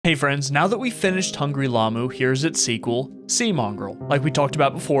Hey friends, now that we finished Hungry Lamu, here's its sequel, Seamongrel. Like we talked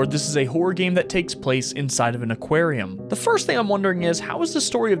about before, this is a horror game that takes place inside of an aquarium. The first thing I'm wondering is, how is the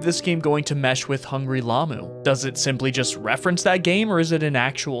story of this game going to mesh with Hungry Lamu? Does it simply just reference that game, or is it an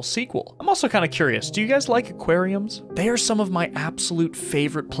actual sequel? I'm also kind of curious, do you guys like aquariums? They are some of my absolute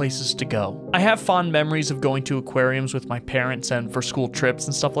favorite places to go. I have fond memories of going to aquariums with my parents and for school trips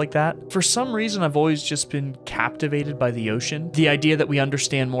and stuff like that. For some reason, I've always just been captivated by the ocean. The idea that we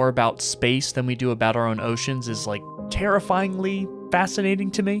understand more about space than we do about our own oceans is like terrifyingly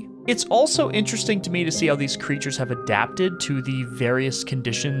fascinating to me. It's also interesting to me to see how these creatures have adapted to the various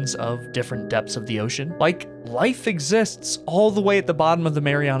conditions of different depths of the ocean. Like, life exists all the way at the bottom of the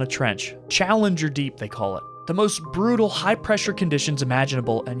Mariana Trench. Challenger Deep, they call it. The most brutal, high-pressure conditions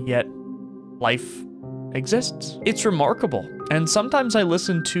imaginable, and yet life exists. It's remarkable, and sometimes I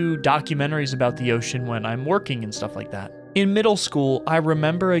listen to documentaries about the ocean when I'm working and stuff like that. In middle school, I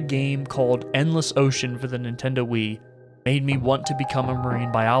remember a game called Endless Ocean for the Nintendo Wii made me want to become a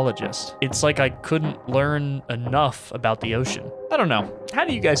marine biologist. It's like I couldn't learn enough about the ocean. I don't know. How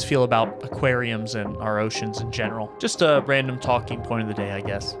do you guys feel about aquariums and our oceans in general? Just a random talking point of the day, I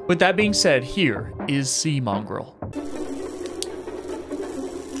guess. With that being said, here is Seamongrel.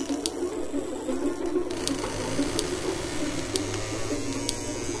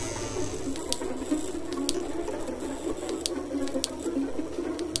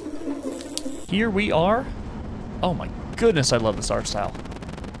 Here we are. Oh my goodness, I love this art style.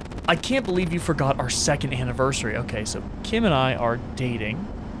 I can't believe you forgot our second anniversary. Okay, so Kim and I are dating.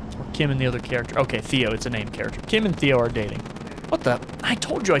 Or Kim and the other character. Okay, Theo, it's a named character. Kim and Theo are dating. What the? I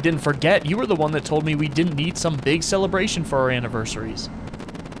told you I didn't forget. You were the one that told me we didn't need some big celebration for our anniversaries.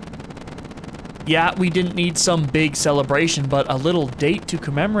 Yeah, we didn't need some big celebration, but a little date to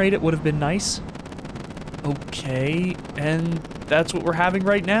commemorate it would have been nice. Okay, and that's what we're having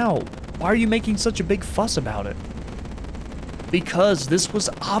right now. Why are you making such a big fuss about it? Because this was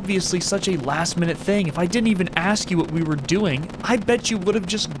obviously such a last-minute thing. If I didn't even ask you what we were doing, I bet you would have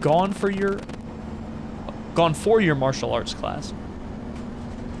just gone for your martial arts class.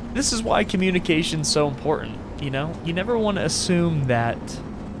 This is why communication's so important, you know? You never want to assume that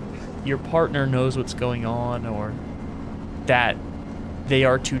your partner knows what's going on or that they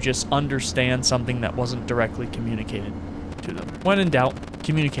are to just understand something that wasn't directly communicated to them. When in doubt,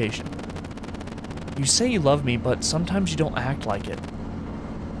 communication. You say you love me, but sometimes you don't act like it.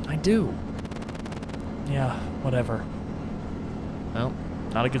 I do. Yeah, whatever. Well,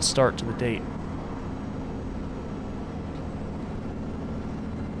 not a good start to the date.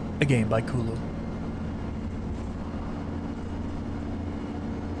 A game by Kulu.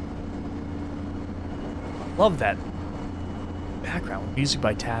 Love that background music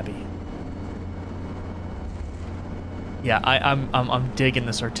by Tabby. Yeah, I'm digging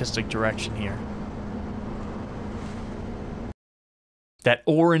this artistic direction here. That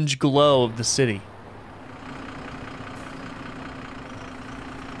orange glow of the city.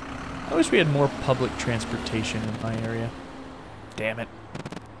 I wish we had more public transportation in my area. Damn it.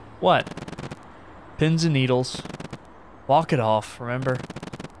 What? Pins and needles. Walk it off, remember?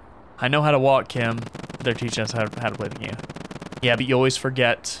 I know how to walk, Kim. They're teaching us how to play the game. Yeah, but you always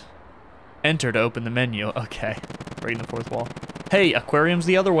forget. Enter to open the menu. Okay. Breaking the fourth wall. Hey, aquarium's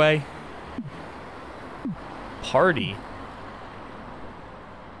the other way. Party.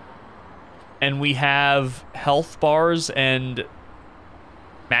 And we have health bars and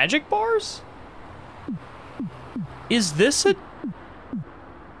magic bars? Is this a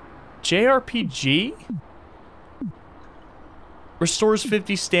JRPG? Restores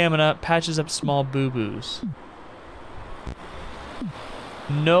 50 stamina, patches up small boo-boos.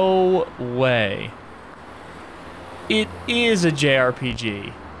 No way. It is a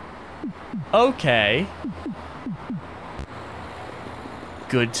JRPG. Okay.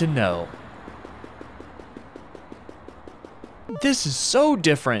 Good to know. This is so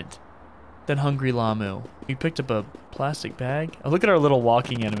different than Hungry Lamu. We picked up a plastic bag. Oh, look at our little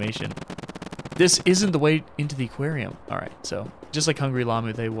walking animation. This isn't the way into the aquarium. All right, so just like Hungry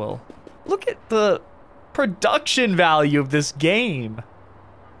Lamu, they will. Look at the production value of this game.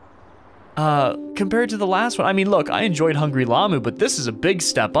 Compared to the last one. I mean, look, I enjoyed Hungry Lamu, but this is a big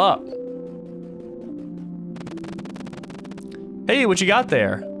step up. Hey, what you got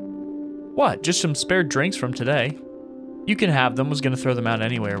there? What, just some spare drinks from today? You can have them, was gonna throw them out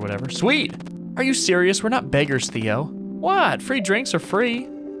anyway or whatever. Sweet! Are you serious? We're not beggars, Theo. What? Free drinks are free.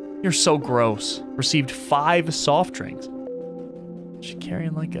 You're so gross. Received 5 soft drinks. She's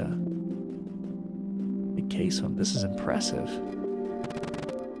carrying like a big case of them. This is impressive.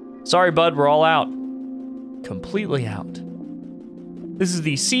 Sorry, bud, we're all out. Completely out. This is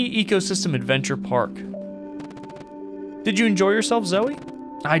the Sea Ecosystem Adventure Park. Did you enjoy yourself, Zoe?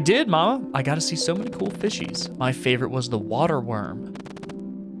 I did, Mama. I got to see so many cool fishies. My favorite was the water worm.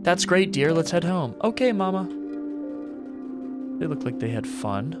 That's great, dear. Let's head home. Okay, Mama. They look like they had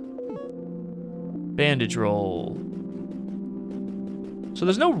fun. Bandage roll. So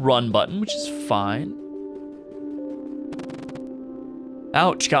there's no run button, which is fine.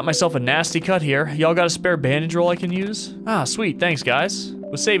 Ouch, got myself a nasty cut here. Y'all got a spare bandage roll I can use? Ah, sweet, thanks guys.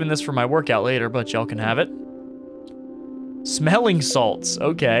 Was saving this for my workout later, but y'all can have it. Smelling salts,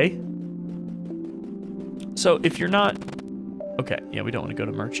 okay. So if you're not... Okay, yeah, we don't want to go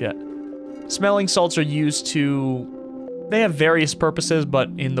to merch yet. Smelling salts are used to... They have various purposes, but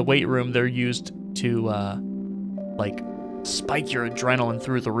in the weight room, they're used to, like, spike your adrenaline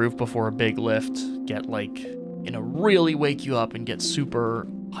through the roof before a big lift. Get, like, you know, really wake you up and get super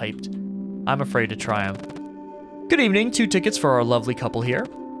hyped. I'm afraid to try them. Good evening, 2 tickets for our lovely couple here.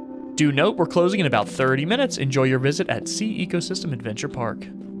 Do note, we're closing in about 30 minutes. Enjoy your visit at Sea Ecosystem Adventure Park.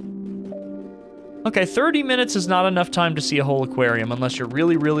 Okay, 30 minutes is not enough time to see a whole aquarium unless you're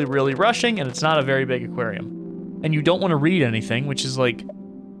really, really, really rushing and it's not a very big aquarium. And you don't want to read anything, which is like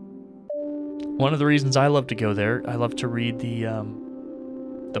one of the reasons I love to go there. I love to read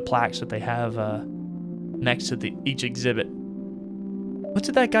the plaques that they have next to each exhibit. What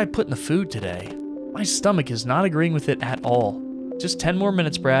did that guy put in the food today? My stomach is not agreeing with it at all. Just 10 more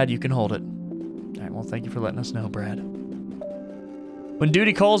minutes, Brad. You can hold it. All right, well, thank you for letting us know, Brad. When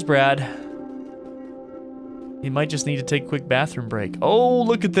duty calls, Brad, you might just need to take a quick bathroom break. Oh,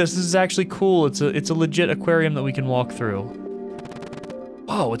 look at this. This is actually cool. It's a legit aquarium that we can walk through.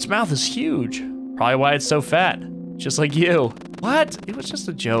 Whoa, its mouth is huge. Probably why it's so fat. Just like you. What? It was just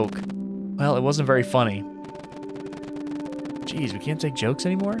a joke. Well, it wasn't very funny. Jeez, we can't take jokes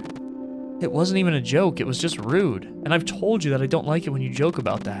anymore? It wasn't even a joke. It was just rude. And I've told you that I don't like it when you joke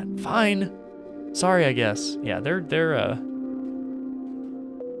about that. Fine. Sorry, I guess. Yeah, they're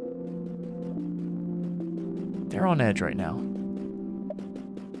on edge right now.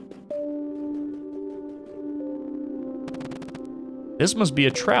 This must be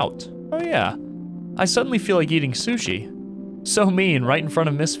a trout. Oh yeah. I suddenly feel like eating sushi. So mean, right in front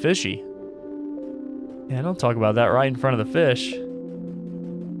of Miss Fishy. Yeah, don't talk about that right in front of the fish.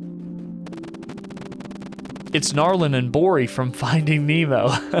 It's Narlin and Bori from Finding Nemo.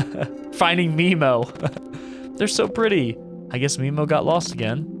 Finding Mimo. They're so pretty. I guess Mimo got lost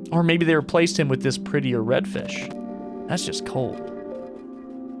again. Or maybe they replaced him with this prettier redfish. That's just cold.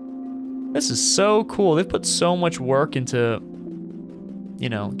 This is so cool. They've put so much work into, you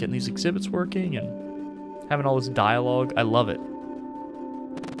know, getting these exhibits working and having all this dialogue. I love it.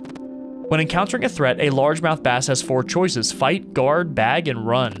 When encountering a threat, a largemouth bass has 4 choices: fight, guard, bag, and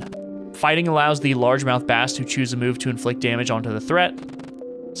run. Fighting allows the largemouth bass to choose a move to inflict damage onto the threat.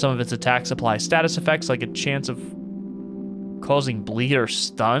 Some of its attacks apply status effects like a chance of causing bleed or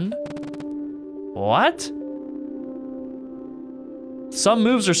stun. What? Some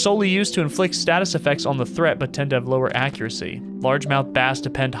moves are solely used to inflict status effects on the threat but tend to have lower accuracy. Largemouth bass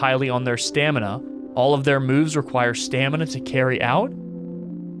depend highly on their stamina. All of their moves require stamina to carry out.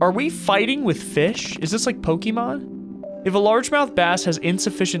 Are we fighting with fish? Is this like Pokemon? If a largemouth bass has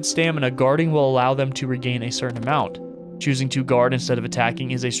insufficient stamina, guarding will allow them to regain a certain amount. Choosing to guard instead of attacking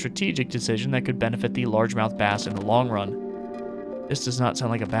is a strategic decision that could benefit the largemouth bass in the long run. This does not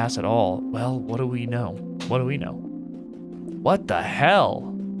sound like a bass at all. Well, what do we know? What do we know? What the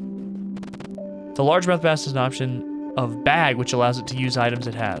hell? The largemouth bass has an option of bag, which allows it to use items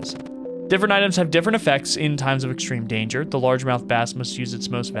it has. Different items have different effects in times of extreme danger. The largemouth bass must use its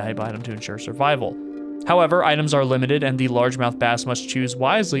most valuable item to ensure survival. However, items are limited, and the largemouth bass must choose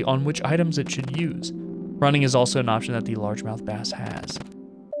wisely on which items it should use. Running is also an option that the largemouth bass has.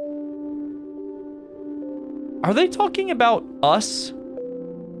 Are they talking about us?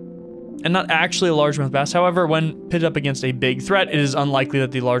 And not actually a largemouth bass. However, when pitted up against a big threat, it is unlikely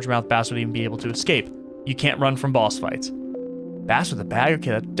that the largemouth bass would even be able to escape. You can't run from boss fights. Bass with a bag? Okay,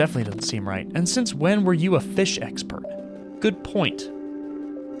 that definitely doesn't seem right. And since when were you a fish expert? Good point.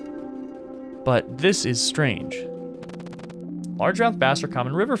 But this is strange. Largemouth bass are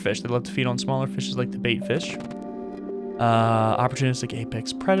common river fish. They love to feed on smaller fishes like the bait fish. Opportunistic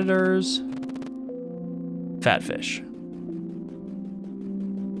apex predators. Fat fish.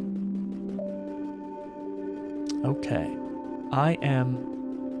 Okay. I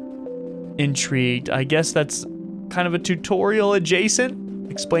am intrigued. I guess that's kind of a tutorial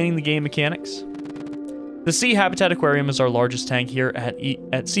adjacent, explaining the game mechanics. The Sea Habitat Aquarium is our largest tank here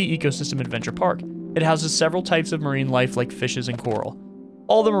at Sea Ecosystem Adventure Park. It houses several types of marine life like fishes and coral.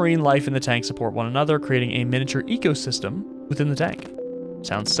 All the marine life in the tank support one another, creating a miniature ecosystem within the tank.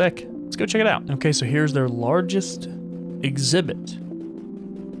 Sounds sick. Let's go check it out. Okay, so here's their largest exhibit.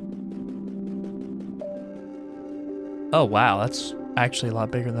 Oh, wow, that's actually a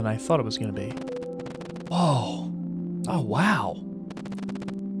lot bigger than I thought it was gonna be. Whoa. Oh, wow.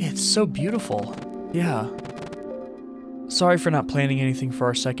 It's so beautiful. Yeah. Sorry for not planning anything for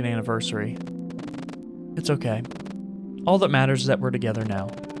our 2nd anniversary. It's okay. All that matters is that we're together now.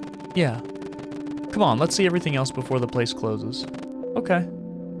 Yeah. Come on, let's see everything else before the place closes. Okay.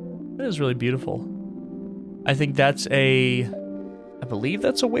 That is really beautiful. I think that's I believe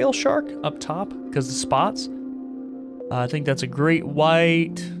that's a whale shark up top, because the spots. I think that's a great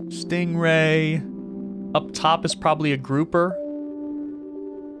white, stingray. Up top is probably a grouper.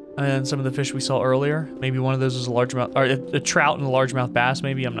 And some of the fish we saw earlier. Maybe one of those is a largemouth, or a trout and a largemouth bass,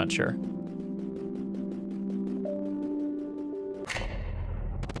 maybe, I'm not sure.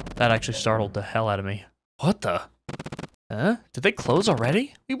 That actually startled the hell out of me. What the? Huh? Did they close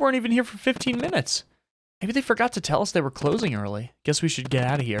already? We weren't even here for 15 minutes. Maybe they forgot to tell us they were closing early. Guess we should get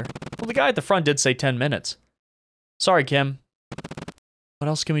out of here. Well, the guy at the front did say 10 minutes. Sorry, Kim. What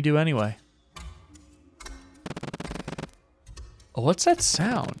else can we do anyway? Oh, what's that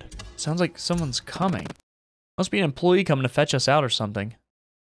sound? Sounds like someone's coming. Must be an employee coming to fetch us out or something.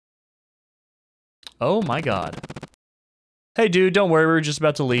 Oh my god. Hey dude, don't worry, we were just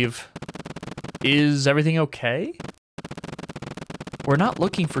about to leave. Is everything okay? We're not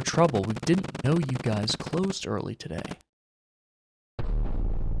looking for trouble. We didn't know you guys closed early today.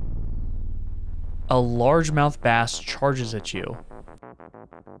 A largemouth bass charges at you.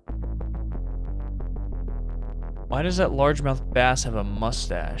 Why does that largemouth bass have a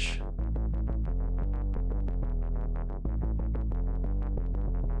mustache?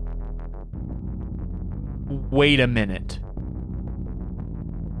 Wait a minute.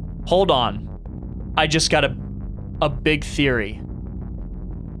 Hold on. I just got a big theory.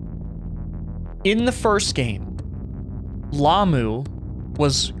 In the first game, Lamu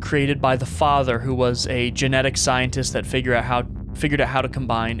was created by the father, who was a genetic scientist that figured out how to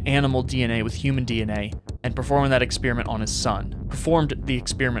combine animal DNA with human DNA and performed that experiment on his son.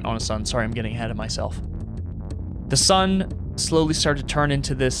 Sorry, I'm getting ahead of myself. The son slowly started to turn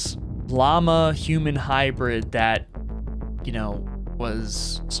into this llama-human hybrid that, you know,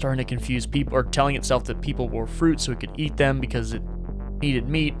 was starting to confuse people, or telling itself that people were fruits so it could eat them because it needed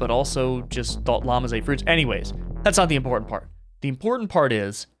meat, but also just thought llamas ate fruits. Anyways, that's not the important part. The important part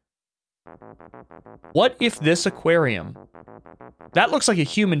is, what if this aquarium, that looks like a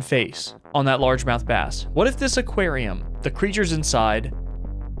human face on that largemouth bass. What if this aquarium, the creatures inside,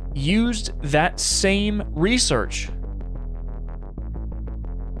 used that same research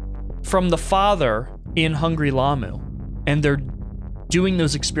from the father in Hungry Lamu, and they're doing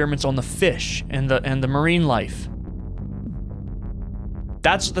those experiments on the fish and the marine life?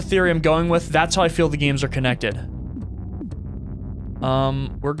 That's the theory I'm going with. That's how I feel the games are connected.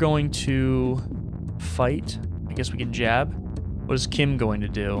 We're going to fight. I guess we can jab. What is Kim going to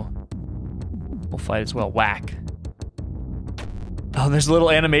do? We'll fight as well. Whack. Oh, there's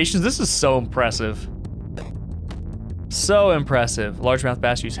little animations. This is so impressive. So impressive. Largemouth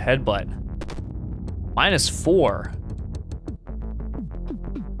bass use headbutt. -4.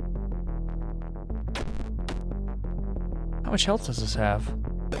 How much health does this have?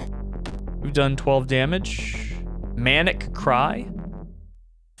 We've done 12 damage. Manic Cry.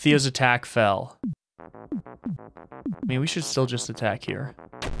 Theo's attack fell. I mean, we should still just attack here.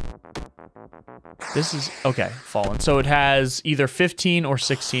 This is... Okay, fallen. So it has either 15 or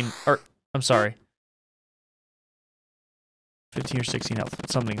 16... Or, I'm sorry. 15 or 16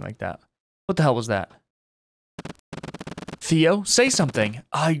 health. Something like that. What the hell was that? Theo, say something.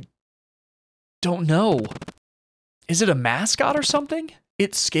 I don't know. Is it a mascot or something?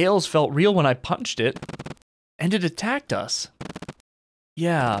 Its scales felt real when I punched it. And it attacked us.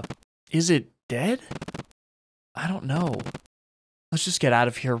 Yeah. Is it dead? I don't know. Let's just get out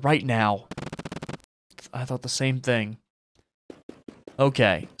of here right now. I thought the same thing.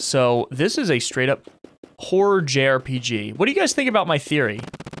 Okay, so this is a straight up horror JRPG. What do you guys think about my theory?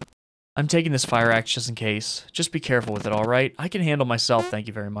 I'm taking this fire axe just in case. Just be careful with it, alright? I can handle myself, thank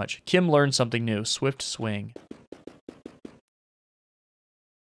you very much. Kim learned something new. Swift swing.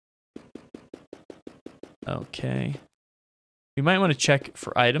 Okay. We might want to check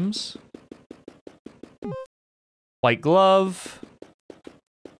for items. White glove.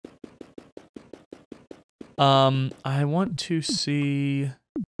 I want to see...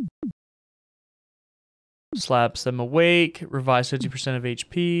 Slaps them awake. Revise 50% of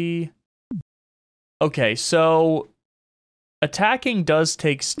HP. Okay, so... Attacking does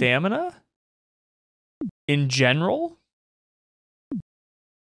take stamina. In general.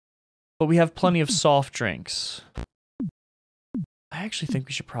 But we have plenty of soft drinks. I actually think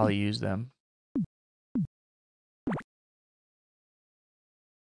we should probably use them.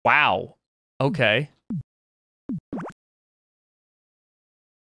 Wow. Okay.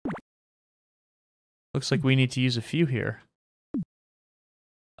 Looks like we need to use a few here.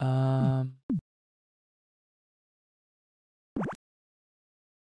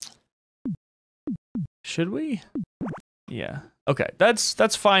 Should we? Yeah. Okay,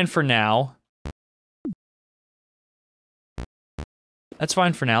 that's fine for now. That's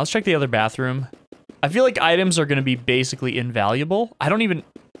fine for now. Let's check the other bathroom. I feel like items are going to be basically invaluable. I don't even...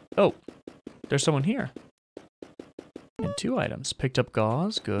 Oh, there's someone here. And 2 items. Picked up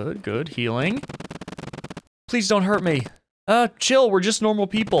gauze. Good, good. Healing. Please don't hurt me. Chill. We're just normal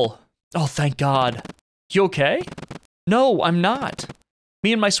people. Oh, thank God. You okay? No, I'm not.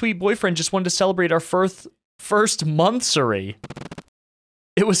 Me and my sweet boyfriend just wanted to celebrate our first monthsary.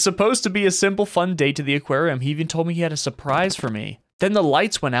 It was supposed to be a simple, fun date to the aquarium. He even told me he had a surprise for me. Then the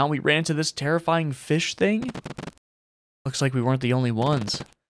lights went out and we ran into this terrifying fish thing. Looks like we weren't the only ones.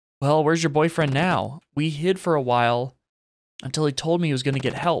 Well, where's your boyfriend now? We hid for a while until he told me he was going to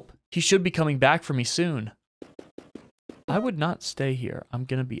get help. He should be coming back for me soon. I would not stay here. I'm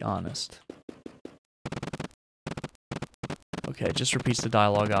going to be honest. Okay, it just repeats the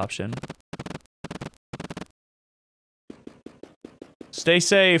dialogue option. Stay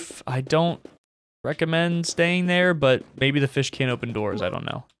safe. I don't recommend staying there, but maybe the fish can't open doors. I don't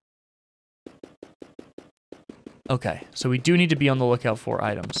know. Okay, so we do need to be on the lookout for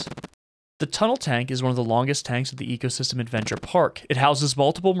items. The tunnel tank is one of the longest tanks at the Ecosystem Adventure Park. It houses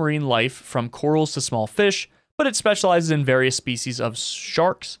multiple marine life, from corals to small fish, but it specializes in various species of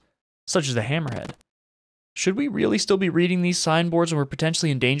sharks, such as the hammerhead. Should we really still be reading these signboards when we're potentially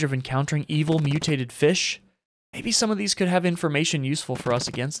in danger of encountering evil mutated fish? Maybe some of these could have information useful for us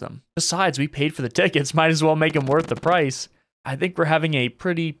against them. Besides, we paid for the tickets, might as well make them worth the price. I think we're having a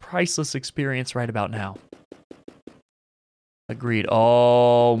pretty priceless experience right about now. Agreed.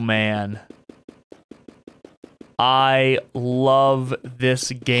 Oh, man. I love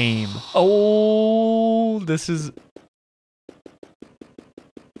this game. Oh, this is...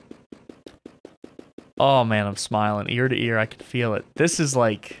 Oh, man, I'm smiling. Ear to ear, I can feel it. This is,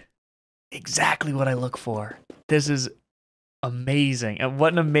 like, exactly what I look for. This is amazing. And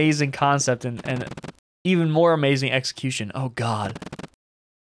what an amazing concept and even more amazing execution. Oh, God.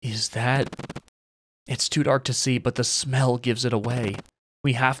 Is that... It's too dark to see, but the smell gives it away.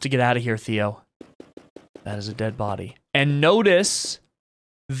 We have to get out of here, Theo. That is a dead body. And notice,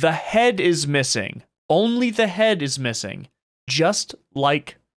 the head is missing. Only the head is missing. Just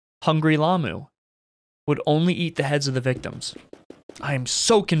like Hungry Lamu would only eat the heads of the victims. I am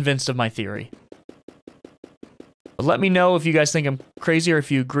so convinced of my theory. But let me know if you guys think I'm crazy or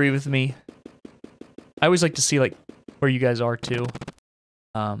if you agree with me. I always like to see, like, where you guys are, too.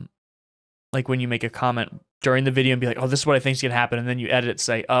 Like when you make a comment during the video and be like, oh, this is what I think is going to happen, and then you edit it,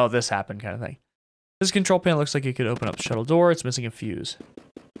 say, oh, this happened, kind of thing. This control panel looks like it could open up the shuttle door. It's missing a fuse.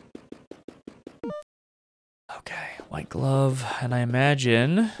 Okay, white glove, and I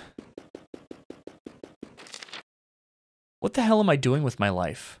imagine... What the hell am I doing with my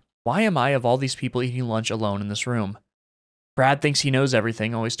life? Why am I, of all these people, eating lunch alone in this room? Brad thinks he knows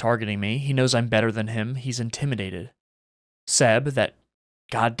everything, always targeting me. He knows I'm better than him. He's intimidated. Seb, that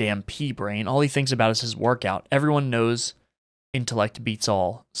goddamn pea-brain, all he thinks about is his workout. Everyone knows intellect beats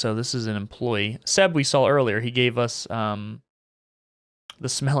all. So this is an employee. Seb, we saw earlier, he gave us the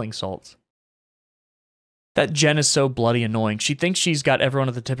smelling salts. That Jen is so bloody annoying. She thinks she's got everyone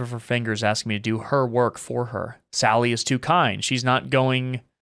at the tip of her fingers asking me to do her work for her. Sally is too kind. She's not going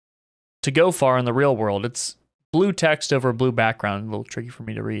to go far in the real world. It's blue text over a blue background, a little tricky for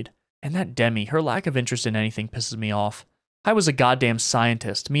me to read. And that Demi, her lack of interest in anything pisses me off. I was a goddamn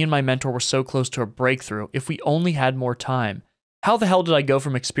scientist. Me and my mentor were so close to a breakthrough. If we only had more time. How the hell did I go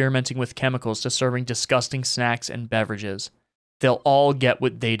from experimenting with chemicals to serving disgusting snacks and beverages? They'll all get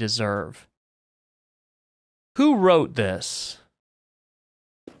what they deserve. Who wrote this?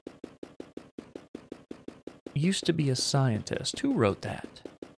 Used to be a scientist. Who wrote that?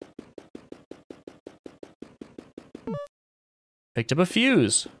 Picked up a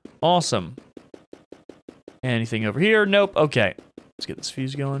fuse. Awesome. Anything over here? Nope. Okay. Let's get this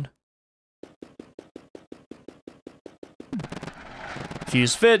fuse going.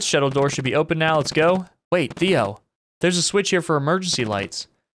 Fuse fits. Shuttle door should be open now. Let's go. Wait, Theo. There's a switch here for emergency lights.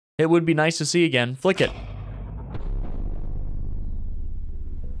 It would be nice to see again. Flick it.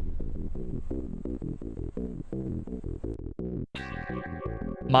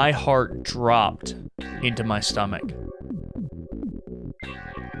 My heart dropped into my stomach.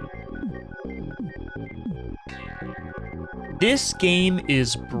 This game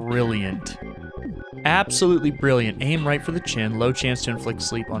is brilliant. Absolutely brilliant. Aim right for the chin. Low chance to inflict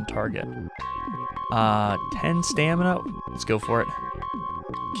sleep on target. 10 stamina. Let's go for it.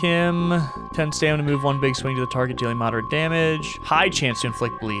 Kim, 10 stamina, move one big swing to the target, dealing moderate damage. High chance to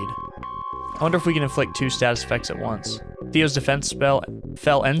inflict bleed. I wonder if we can inflict 2 status effects at once. Theo's defense spell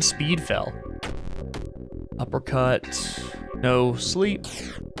fell and speed fell. Uppercut. No sleep.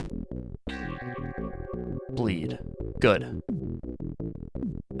 Bleed. Good.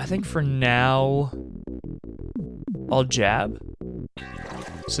 I think for now, I'll jab,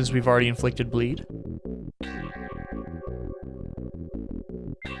 since we've already inflicted bleed.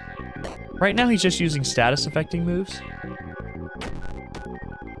 Right now, he's just using status affecting moves.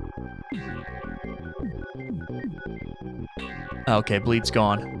 Okay, bleed's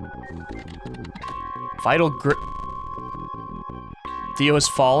gone. Vital grip. Theo has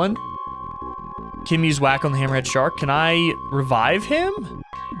fallen. Kim used whack on the hammerhead shark. Can I revive him?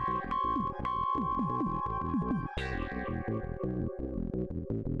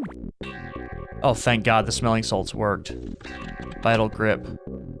 Oh, thank God the smelling salts worked. Vital grip.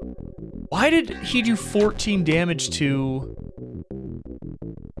 Why did he do 14 damage to...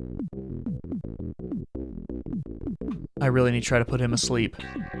 I really need to try to put him asleep.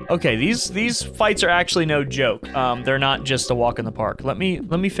 Okay, these fights are actually no joke. They're not just a walk in the park. Let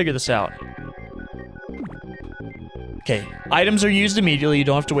me figure this out. Okay, items are used immediately. You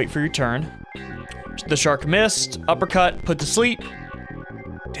don't have to wait for your turn. The shark missed. Uppercut, put to sleep.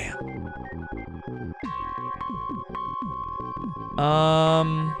 Damn.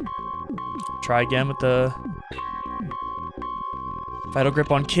 Try again with the vital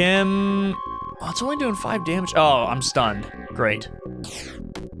grip on Kim. Oh, it's only doing 5 damage. Oh, I'm stunned. Great.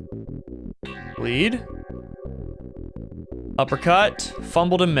 Bleed. Uppercut.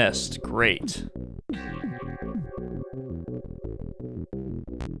 Fumbled and missed. Great. I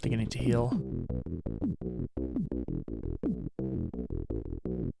think I need to heal.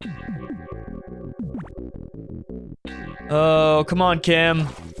 Oh, come on, Kim.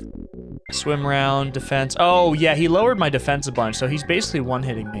 Swim round, defense. Oh, yeah, he lowered my defense a bunch, so he's basically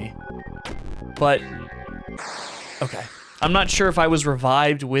one-hitting me. But, okay. I'm not sure if I was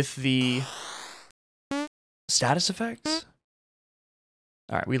revived with the status effects.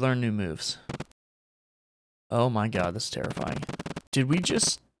 All right, we learned new moves. Oh my God, this is terrifying. Did we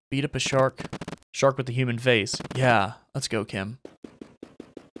just beat up a shark? Shark with the human face. Yeah, let's go, Kim.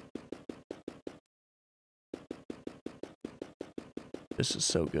 This is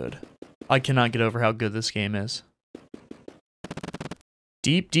so good. I cannot get over how good this game is.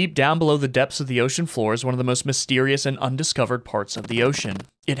 Deep, deep down below the depths of the ocean floor is one of the most mysterious and undiscovered parts of the ocean.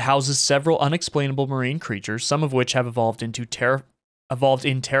 It houses several unexplainable marine creatures, some of which have evolved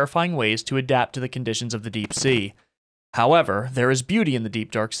in terrifying ways to adapt to the conditions of the deep sea. However, there is beauty in the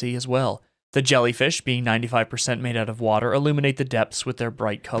deep dark sea as well. The jellyfish, being 95% made out of water, illuminate the depths with their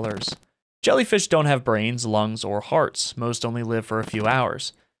bright colors. Jellyfish don't have brains, lungs, or hearts. Most only live for a few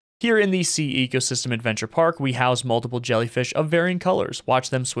hours. Here in the Sea Ecosystem Adventure Park, we house multiple jellyfish of varying colors. Watch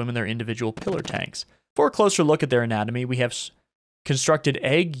them swim in their individual pillar tanks. For a closer look at their anatomy, we have constructed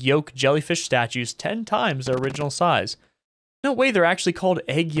egg yolk jellyfish statues 10 times their original size. No way, they're actually called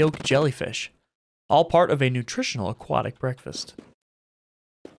egg yolk jellyfish. All part of a nutritional aquatic breakfast.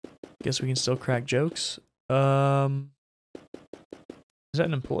 Guess we can still crack jokes. Is that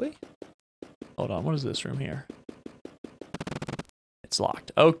an employee? Hold on, what is this room here? It's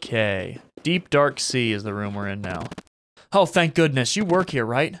locked. Okay. Deep Dark Sea is the room we're in now. Oh, thank goodness. You work here,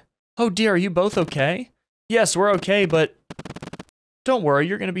 right? Oh dear, are you both okay? Yes, we're okay, but don't worry,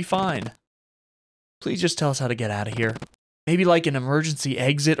 you're gonna be fine. Please just tell us how to get out of here. Maybe like an emergency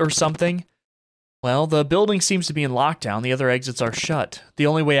exit or something? Well, the building seems to be in lockdown. The other exits are shut. The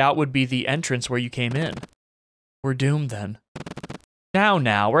only way out would be the entrance where you came in. We're doomed then.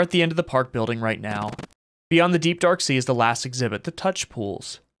 Now, we're at the end of the park building right now. Beyond the Deep Dark Sea is the last exhibit, the touch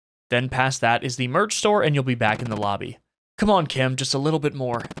pools. Then past that is the merch store, and you'll be back in the lobby. Come on, Kim, just a little bit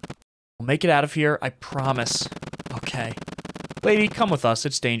more. We'll make it out of here, I promise. Okay. Lady, come with us,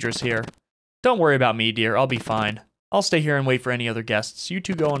 it's dangerous here. Don't worry about me, dear, I'll be fine. I'll stay here and wait for any other guests. You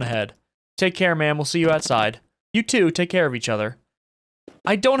two go on ahead. Take care, ma'am, we'll see you outside. You too, take care of each other.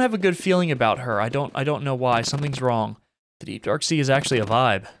 I don't have a good feeling about her. I don't know why, something's wrong. The Deep Dark Sea is actually a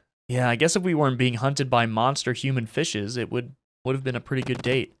vibe. Yeah, I guess if we weren't being hunted by monster human fishes, it would have been a pretty good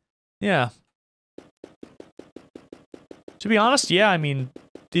date. Yeah. To be honest, yeah, I mean,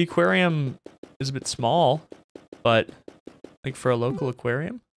 the aquarium is a bit small, but like for a local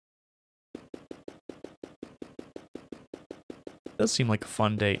aquarium, it does seem like a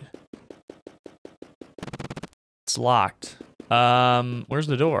fun date. It's locked. Where's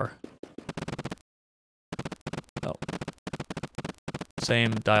the door? Oh.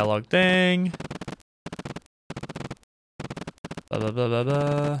 Same dialogue thing. Blah, blah, blah, blah,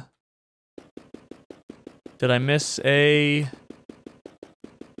 blah. Did I miss a...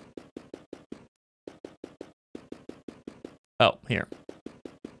 Oh, here.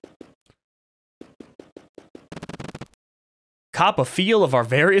 Cop a feel of our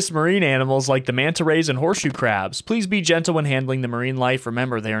various marine animals like the manta rays and horseshoe crabs. Please be gentle when handling the marine life.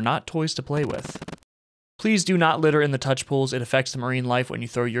 Remember, they are not toys to play with. Please do not litter in the touch pools. It affects the marine life when you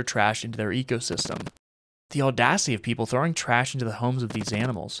throw your trash into their ecosystem. The audacity of people throwing trash into the homes of these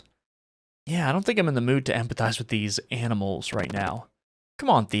animals. Yeah, I don't think I'm in the mood to empathize with these animals right now. Come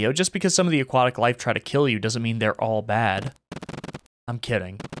on, Theo. Just because some of the aquatic life try to kill you doesn't mean they're all bad. I'm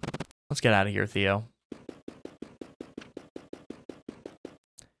kidding. Let's get out of here, Theo.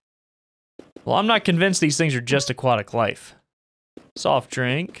 Well, I'm not convinced these things are just aquatic life. Soft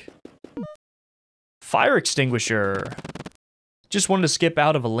drink. Fire extinguisher. Just wanted to skip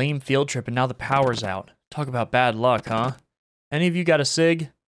out of a lame field trip and now the power's out. Talk about bad luck, huh? Any of you got a cig?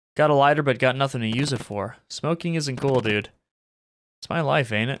 Got a lighter but got nothing to use it for. Smoking isn't cool, dude. It's my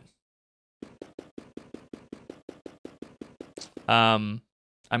life, ain't it?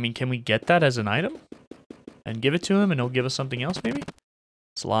 I mean, can we get that as an item? And give it to him and he'll give us something else, maybe?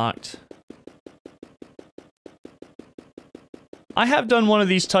 It's locked. I have done one of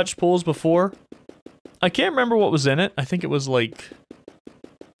these touch pools before. I can't remember what was in it. I think it was like...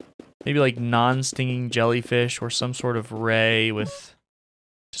 maybe like non-stinging jellyfish or some sort of ray with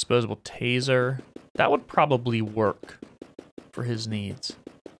disposable taser. That would probably work for his needs.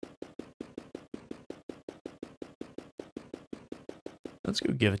 Let's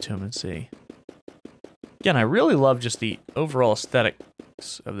go give it to him and see. Again, I really love just the overall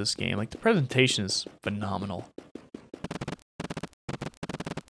aesthetics of this game. Like, the presentation is phenomenal.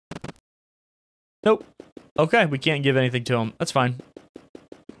 Nope. Okay, we can't give anything to him. That's fine.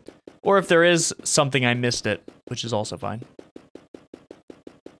 Or if there is something, I missed it, which is also fine.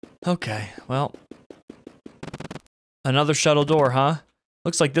 Okay, well. Another shuttle door, huh?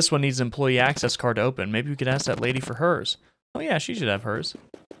 Looks like this one needs an employee access card to open. Maybe we could ask that lady for hers. Oh yeah, she should have hers.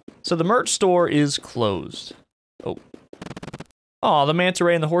 So the merch store is closed. Oh. Aw, the manta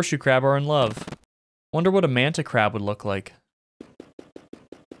ray and the horseshoe crab are in love. Wonder what a manta crab would look like.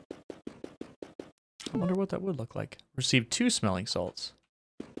 I wonder what that would look like. Received 2 smelling salts.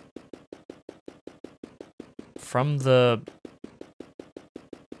 From the...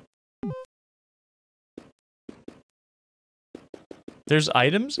 There's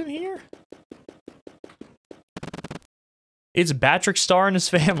items in here? It's Batrick Star and his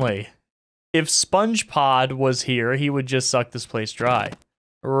family. If SpongePod was here, he would just suck this place dry.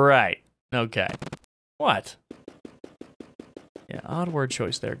 Right. Okay. What? Yeah, odd word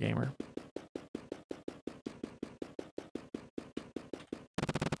choice there, gamer.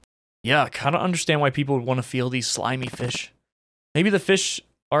 Yuck, I don't understand why people would want to feel these slimy fish. Maybe the fish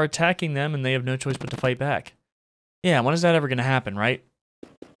are attacking them and they have no choice but to fight back. Yeah, when is that ever going to happen, right?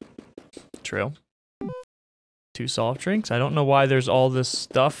 True. 2 soft drinks. I don't know why there's all this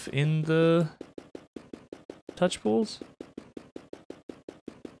stuff in the touch pools.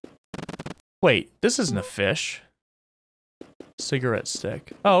 Wait, this isn't a fish. Cigarette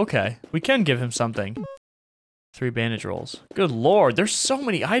stick. Oh, okay. We can give him something. 3 bandage rolls. Good lord, there's so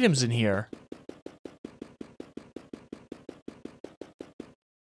many items in here.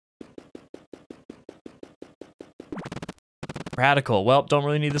 Radical. Well, don't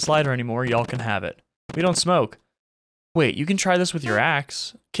really need this lighter anymore. Y'all can have it. We don't smoke. Wait, you can try this with your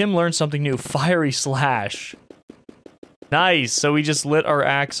axe. Kim learned something new. Fiery slash. Nice. So we just lit our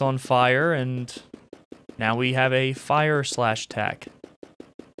axe on fire and now we have a fire slash tack.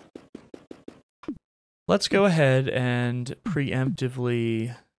 Let's go ahead and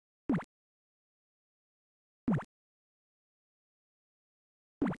preemptively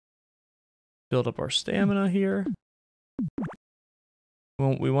build up our stamina here.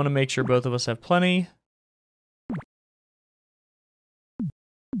 We want to make sure both of us have plenty.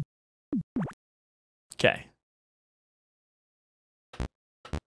 Okay.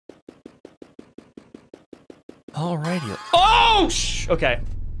 Alrighty. Oh, okay.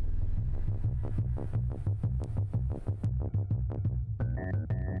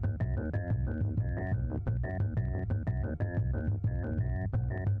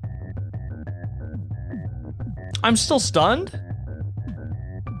 I'm still stunned?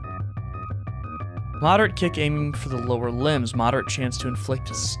 Moderate kick aiming for the lower limbs. Moderate chance to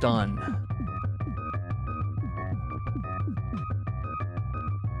inflict a stun.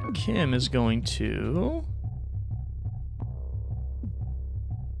 Kim is going to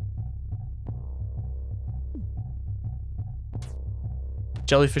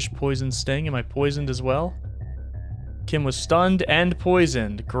Jellyfish poison sting. Am I poisoned as well? Kim was stunned and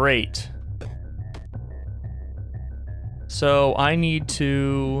poisoned. Great. So I need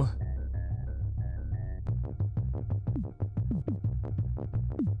to...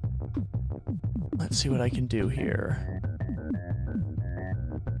 Let's see what I can do here.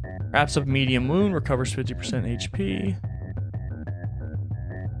 Wraps up medium wound, recovers 50% HP.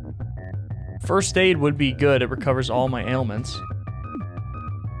 First aid would be good. It recovers all my ailments.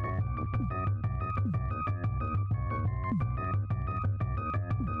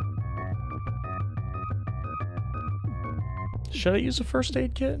 Should I use a first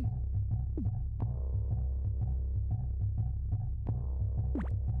aid kit?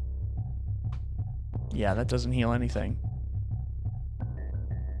 Yeah, that doesn't heal anything.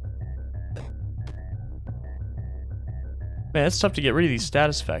 Man, it's tough to get rid of these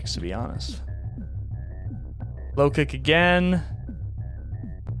status effects, to be honest. Low kick again.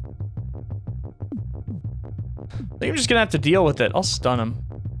 I think I'm just gonna have to deal with it. I'll stun him.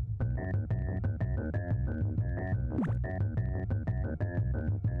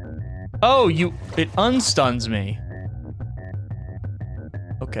 Oh, it unstuns me.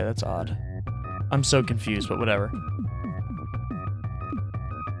 Okay, that's odd. I'm so confused, but whatever.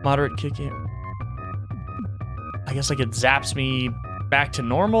 Moderate kicking. I guess like it zaps me back to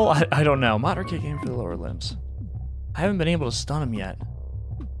normal? I don't know. Moderate kicking for the lower limbs. I haven't been able to stun him yet.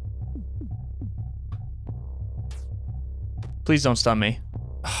 Please don't stun me.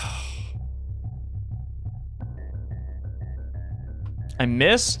 I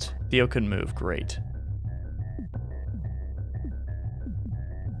missed. Theo couldn't move. Great.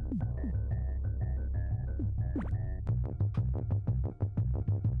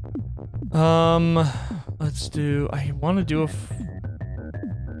 Let's do... I want to do a...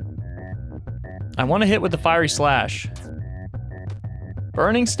 I want to hit with the Fiery Slash.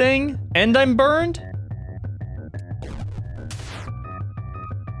 Burning Sting? And I'm burned?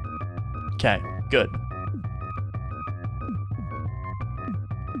 Okay, good.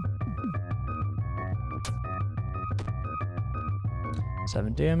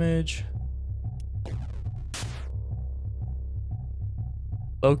 Seven damage.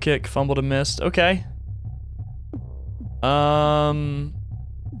 Low kick, fumbled and missed. Okay.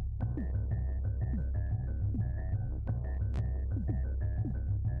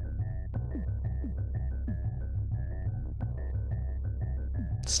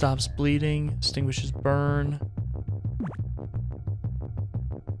 Stops bleeding, extinguishes burn.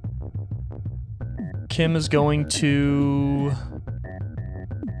 Kim is going to...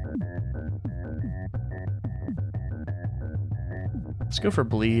 Let's go for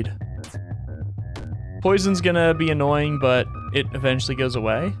bleed. Poison's gonna be annoying, but it eventually goes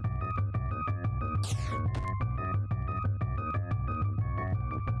away.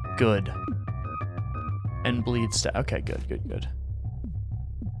 Good. And bleed okay, good, good, good.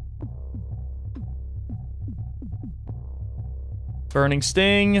 Burning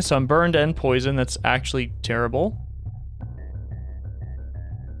Sting, so I'm burned and poisoned. That's actually terrible.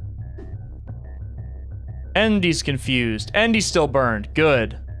 And he's confused. And he's still burned.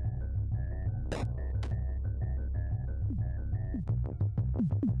 Good.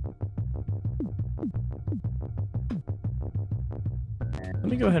 Let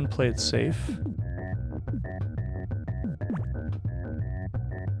me go ahead and play it safe.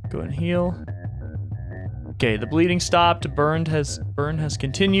 Go and heal. Okay, the bleeding stopped. Burn has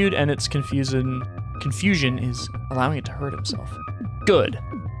continued, and its confusion is allowing it to hurt himself. Good.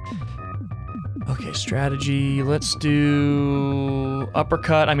 Okay, strategy. Let's do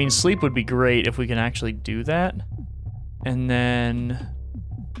uppercut. I mean, sleep would be great if we can actually do that. And then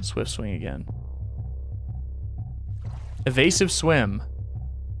swift swing again. Evasive swim.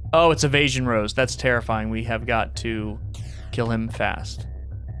 Oh, it's evasion rose. That's terrifying. We have got to kill him fast.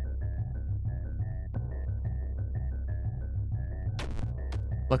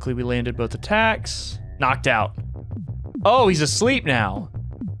 Luckily, we landed both attacks. Knocked out. Oh, he's asleep now.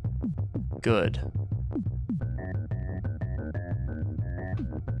 Good.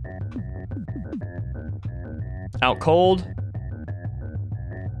 Out cold.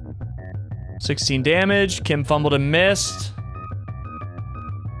 16 damage. Kim fumbled and missed.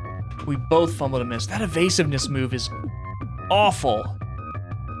 We both fumbled and missed. That evasiveness move is awful.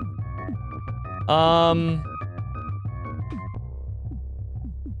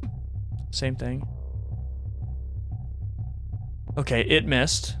 Same thing. Okay, it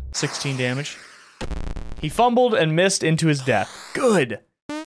missed. 16 damage. He fumbled and missed into his death. Good.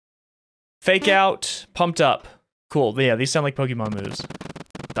 Fake out, pumped up. Cool. Yeah, these sound like Pokemon moves.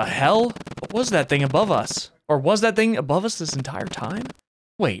 The hell? What was that thing above us? Or was that thing above us this entire time?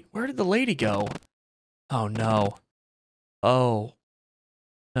 Wait, where did the lady go? Oh no. Oh.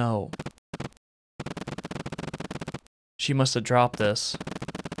 No. She must have dropped this.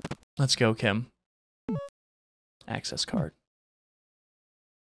 Let's go, Kim. Access card.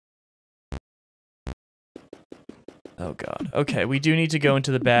 Oh god. Okay, we do need to go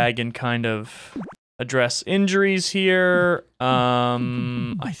into the bag and kind of address injuries here.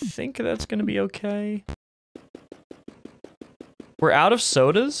 I think that's gonna be okay. We're out of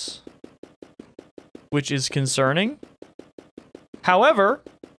sodas, which is concerning. However,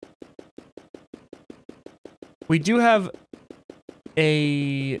 we do have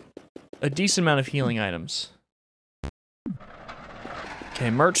a decent amount of healing items. Okay,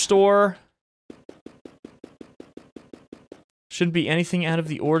 merch store. Shouldn't be anything out of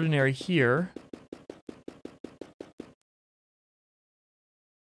the ordinary here.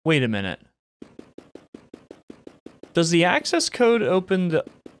 Wait a minute. Does the access code open the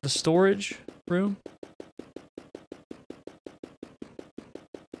storage room?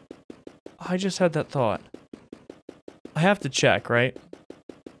 I just had that thought. I have to check, right?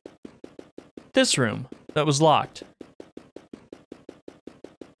 This room that was locked.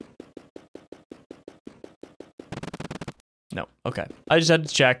 No, okay. I just had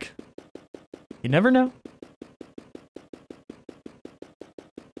to check. You never know.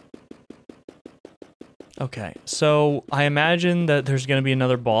 Okay, so I imagine that there's gonna be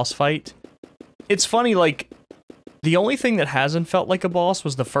another boss fight. It's funny, like, the only thing that hasn't felt like a boss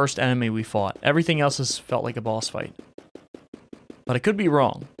was the first enemy we fought. Everything else has felt like a boss fight. But I could be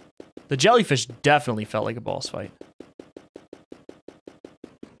wrong. The jellyfish definitely felt like a boss fight.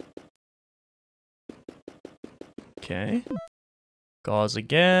 Okay. Gauze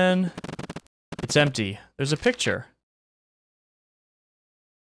again. It's empty. There's a picture.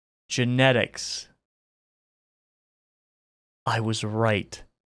 Genetics. I was right.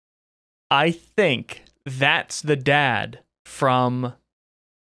 I think that's the dad from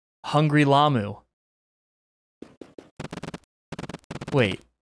Hungry Lamu. Wait,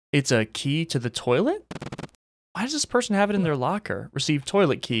 it's a key to the toilet? Why does this person have it in their locker? Receive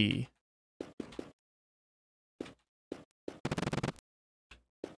toilet key.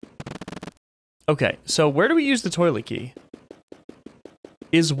 Okay, so where do we use the toilet key?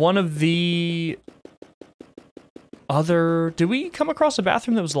 Is one of the other... Did we come across a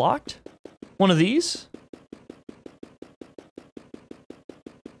bathroom that was locked? One of these?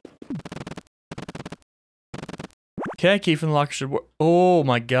 Okay, key from the locker should work. Oh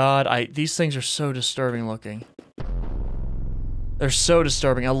my god, these things are so disturbing looking. They're so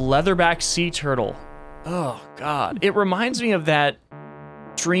disturbing. A leatherback sea turtle. Oh god. It reminds me of that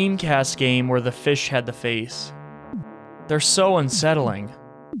Dreamcast game where the fish had the face. They're so unsettling.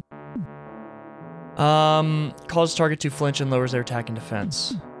 Causes target to flinch and lowers their attack and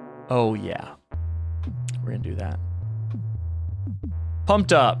defense. Oh yeah. We're gonna do that.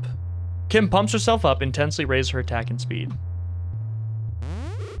 Pumped up. Kim pumps herself up, intensely raises her attack and speed.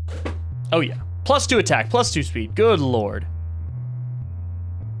 Oh yeah. +2 attack, +2 speed. Good lord.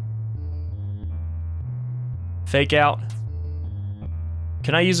 Fake out.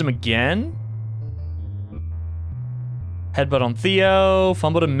 Can I use him again? Headbutt on Theo.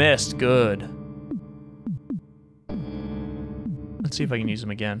 Fumbled and missed. Good. Let's see if I can use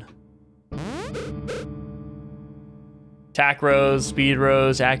him again. Attack rose, speed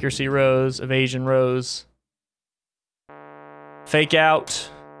rose, accuracy rose, evasion rose. Fake out.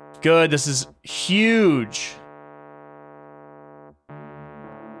 Good, this is huge.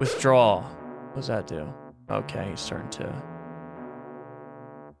 Withdraw. What does that do? Okay, he's starting to...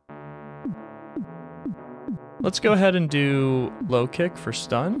 Let's go ahead and do low kick for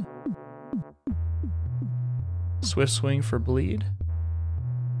stun. Swift swing for bleed.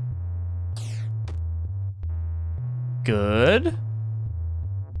 Good.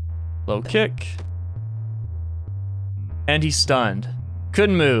 Low kick. And he's stunned.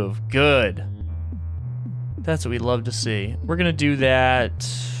 Couldn't move. Good. That's what we love to see. We're gonna do that.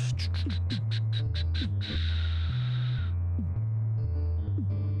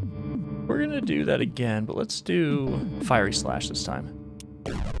 We're gonna do that again, but let's do Fiery Slash this time.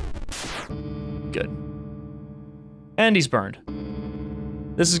 Good. And he's burned.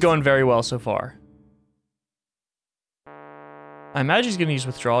 This is going very well so far. I imagine he's gonna use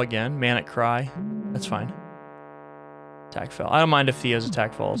Withdraw again. Manic Cry. That's fine. Attack fell. I don't mind if Theo's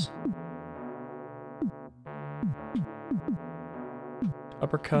attack falls.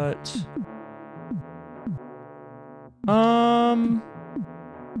 Uppercut.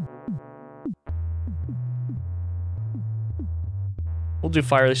 We'll do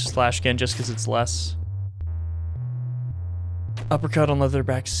Fiery Slash again just because it's less. Uppercut on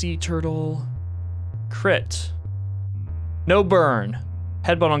leatherback sea turtle. Crit. No burn.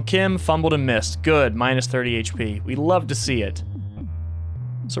 Headbutt on Kim, fumbled and missed. Good, minus 30 HP. We love to see it.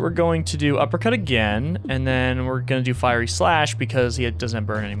 So we're going to do uppercut again, and then we're gonna do fiery slash because he doesn't have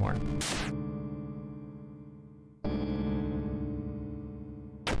burn anymore.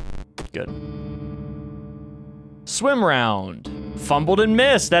 Good. Swim round. Fumbled and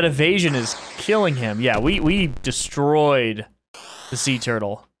missed. That evasion is killing him. Yeah, we destroyed the sea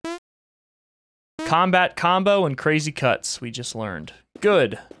turtle. Combat combo and crazy cuts, we just learned.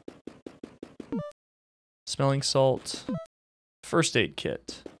 Good. Smelling salt. First aid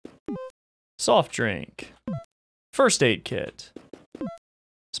kit. Soft drink. First aid kit.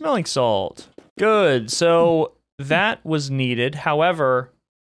 Smelling salt. Good. So that was needed. However,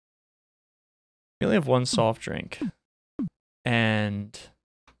 we only have one soft drink. And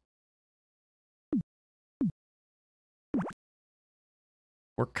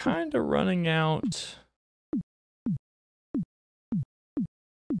we're kind of running out.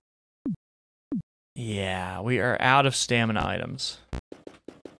 Yeah, we are out of stamina items.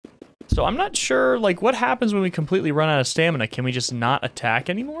 So I'm not sure, like, what happens when we completely run out of stamina? Can we just not attack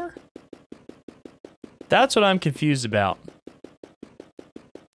anymore? That's what I'm confused about.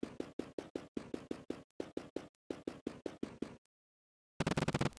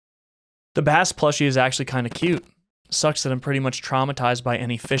 The bass plushie is actually kind of cute. Sucks that I'm pretty much traumatized by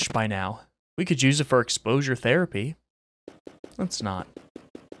any fish by now. We could use it for exposure therapy. Let's not.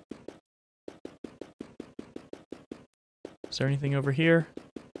 Is there anything over here?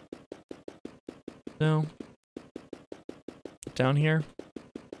 No. Down here?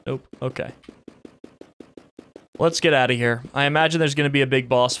 Nope. Okay. Let's get out of here. I imagine there's going to be a big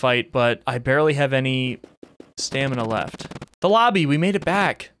boss fight, but I barely have any stamina left. The lobby! We made it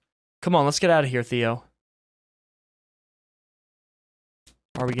back! Come on, let's get out of here, Theo.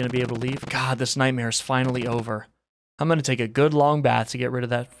 Are we going to be able to leave? God, this nightmare is finally over. I'm going to take a good long bath to get rid of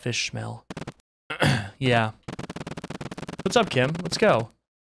that fish smell. Yeah. What's up, Kim? Let's go.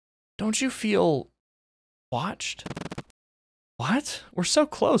 Don't you feel watched? What? We're so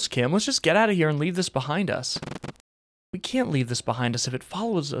close, Kim. Let's just get out of here and leave this behind us. We can't leave this behind us if it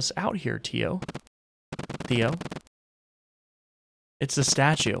follows us out here, Theo. Theo? It's the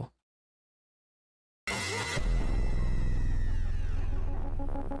statue.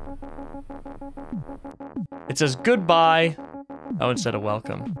 It says goodbye. Oh, instead of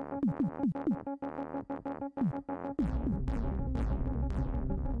welcome.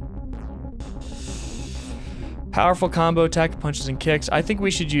 Powerful combo attack, punches and kicks. I think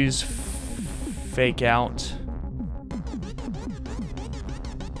we should use fake out.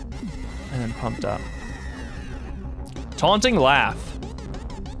 And then pumped up. Taunting laugh.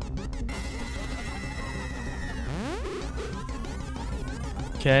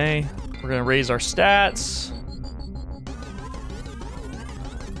 Okay, we're gonna raise our stats.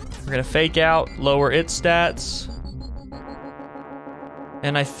 We're gonna fake out, lower its stats.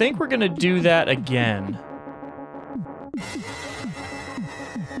 And I think we're gonna do that again.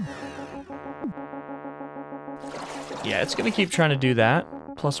 Yeah, it's gonna keep trying to do that.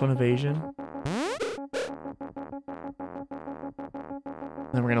 +1 evasion.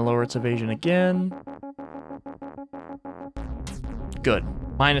 Then we're gonna lower its evasion again. Good.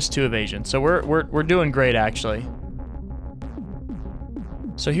 -2 evasion. So we're doing great, actually.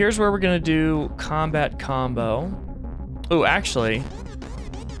 So here's where we're gonna do combat combo. Oh, actually,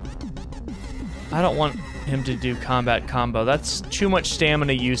 I don't want him to do combat combo. That's too much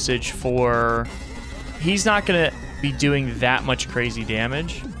stamina usage for... He's not gonna be doing that much crazy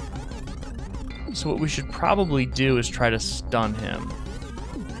damage. So what we should probably do is try to stun him.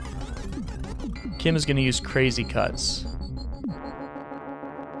 Kim is gonna use crazy cuts.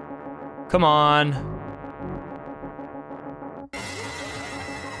 Come on.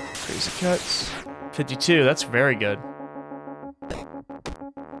 Crazy cuts. 52, that's very good.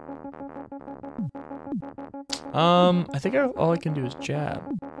 I think all I can do is jab.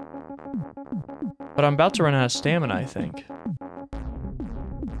 But I'm about to run out of stamina, I think.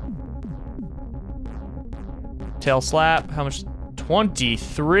 Tail slap, how much?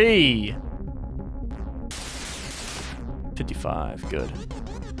 23! 55, good.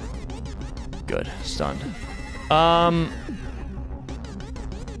 Good, stunned. How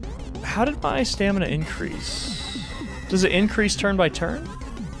did my stamina increase? Does it increase turn by turn?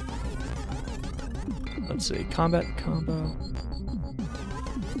 Let's see, combat combo.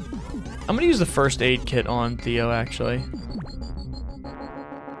 I'm gonna use the first aid kit on Theo, actually.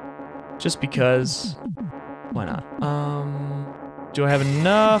 Just because, why not? Do I have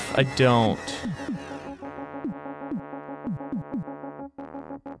enough? I don't.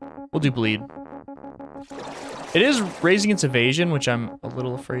 We'll do bleed. It is raising its evasion, which I'm a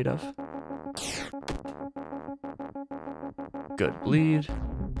little afraid of. Good, bleed.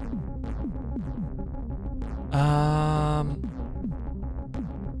 I'm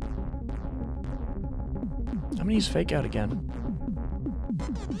gonna use fake out again.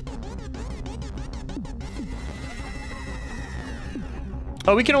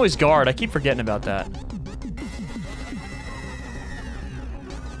 Oh, we can always guard. I keep forgetting about that.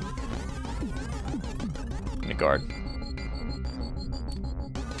 Gonna guard.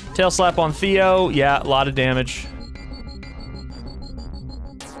 Tail slap on Theo. Yeah, a lot of damage.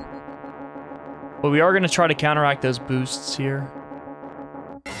 But we are gonna try to counteract those boosts here.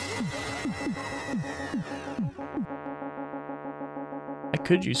 I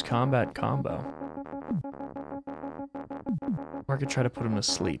could use combat combo. Or I could try to put him to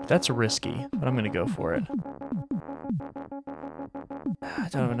sleep. That's risky, but I'm gonna go for it. I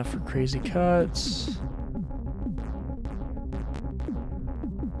don't have enough for crazy cuts.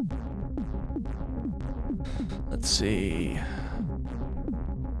 Let's see.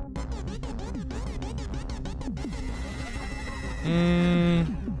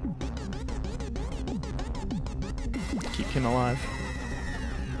 Keep him alive.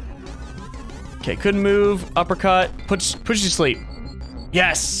 Okay, couldn't move. Uppercut. Push you to sleep.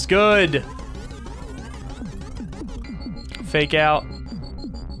 Yes, good. Fake out.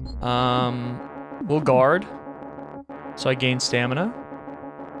 We'll guard. So I gain stamina.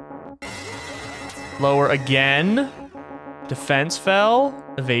 Lower again. Defense fell.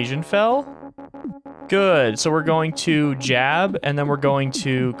 Evasion fell. Good. So we're going to jab, and then we're going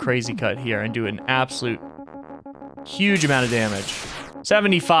to crazy cut here and do an absolute huge amount of damage.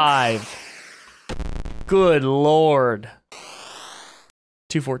 75. Good lord.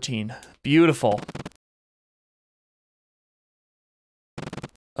 214. Beautiful.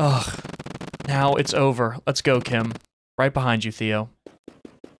 Ugh. Now it's over. Let's go, Kim. Right behind you, Theo.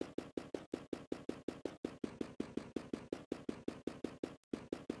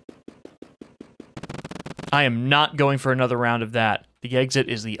 I am not going for another round of that. The exit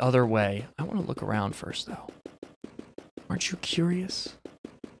is the other way. I want to look around first, though. Aren't you curious?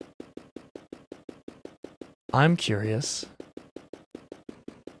 I'm curious.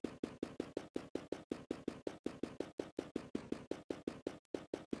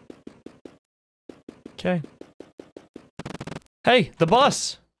 Okay. Hey, the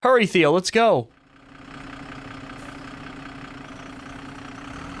bus! Hurry, Theo, let's go!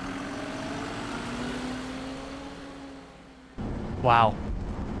 Wow.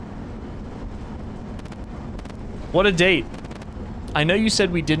 What a date. I know you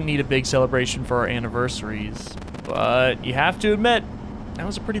said we didn't need a big celebration for our anniversaries, but you have to admit, that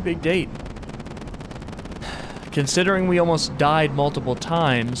was a pretty big date. Considering we almost died multiple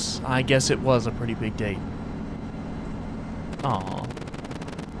times, I guess it was a pretty big date. Aw.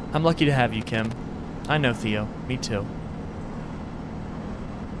 I'm lucky to have you, Kim. I know, Theo. Me too.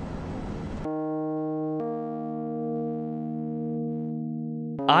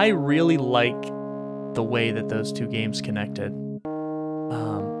 I really like the way that those two games connected.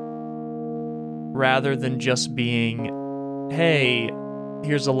 Rather than just being, hey,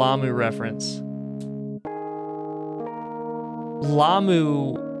 here's a Lamu reference.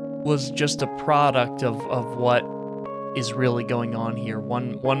 Lamu was just a product of what is really going on here.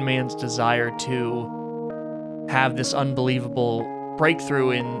 One man's desire to have this unbelievable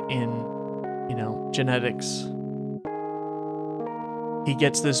breakthrough in you know, genetics. He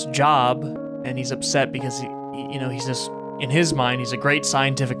gets this job and he's upset because he you know, he's just, in his mind, he's a great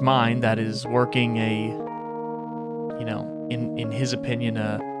scientific mind that is working a, you know, in his opinion,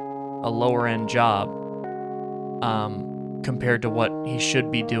 a lower end job, compared to what he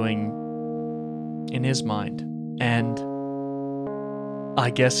should be doing in his mind. And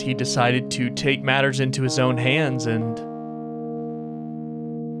I guess he decided to take matters into his own hands and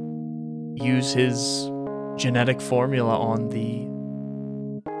use his genetic formula on the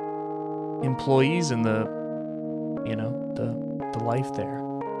employees and the, you know, the life there.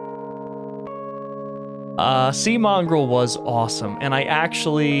 Seamongrel was awesome, and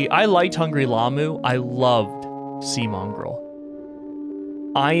I liked Hungry Lamu. I loved Seamongrel.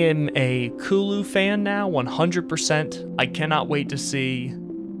 I am a Kulu fan now, 100%. I cannot wait to see, you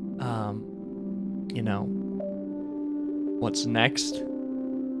know, what's next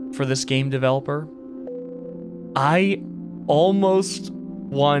for this game developer. I almost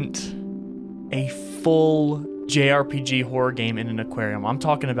want a full JRPG horror game in an aquarium. I'm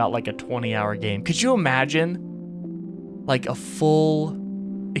talking about like a 20-hour game. Could you imagine like a full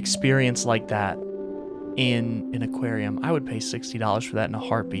experience like that in an aquarium? I would pay $60 for that in a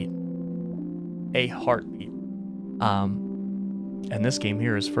heartbeat. a heartbeat. And this game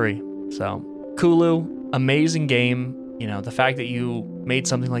here is free. So, Kulu, amazing game. You know, the fact that you made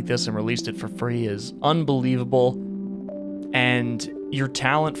something like this and released it for free is unbelievable. And your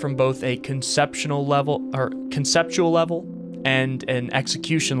talent from both a conceptual level and an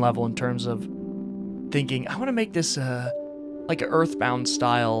execution level in terms of thinking, I want to make this like an Earthbound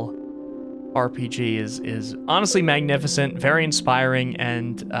style RPG is honestly magnificent, very inspiring,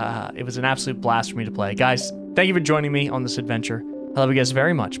 and it was an absolute blast for me to play. Guys, thank you for joining me on this adventure. I love you guys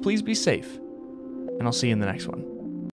very much. Please be safe, and I'll see you in the next one.